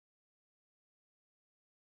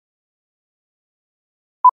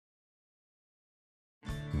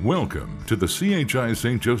Welcome to the CHI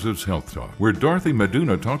St. Joseph's Health Talk, where Dorothy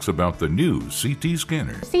Meduna talks about the new CT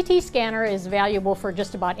scanner. CT scanner is valuable for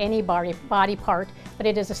just about any body part, but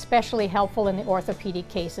it is especially helpful in the orthopedic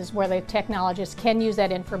cases where the technologist can use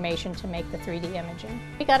that information to make the 3D imaging.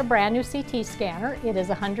 We got a brand new CT scanner. It is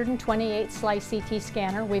a 128 slice CT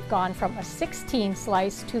scanner. We've gone from a 16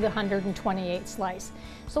 slice to the 128 slice.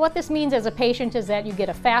 So what this means as a patient is that you get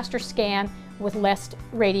a faster scan with less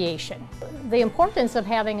radiation. The importance of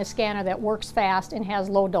having a scanner that works fast and has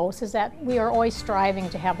low dose is that we are always striving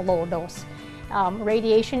to have a low dose.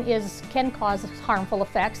 Radiation can cause harmful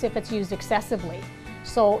effects if it's used excessively.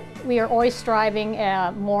 So we are always striving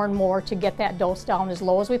more and more to get that dose down as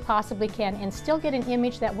low as we possibly can and still get an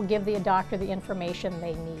image that will give the doctor the information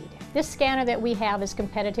they need. This scanner that we have is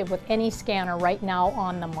competitive with any scanner right now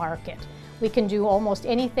on the market. We can do almost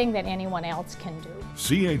anything that anyone else can do.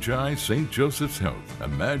 CHI St. Joseph's Health.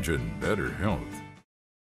 Imagine better health.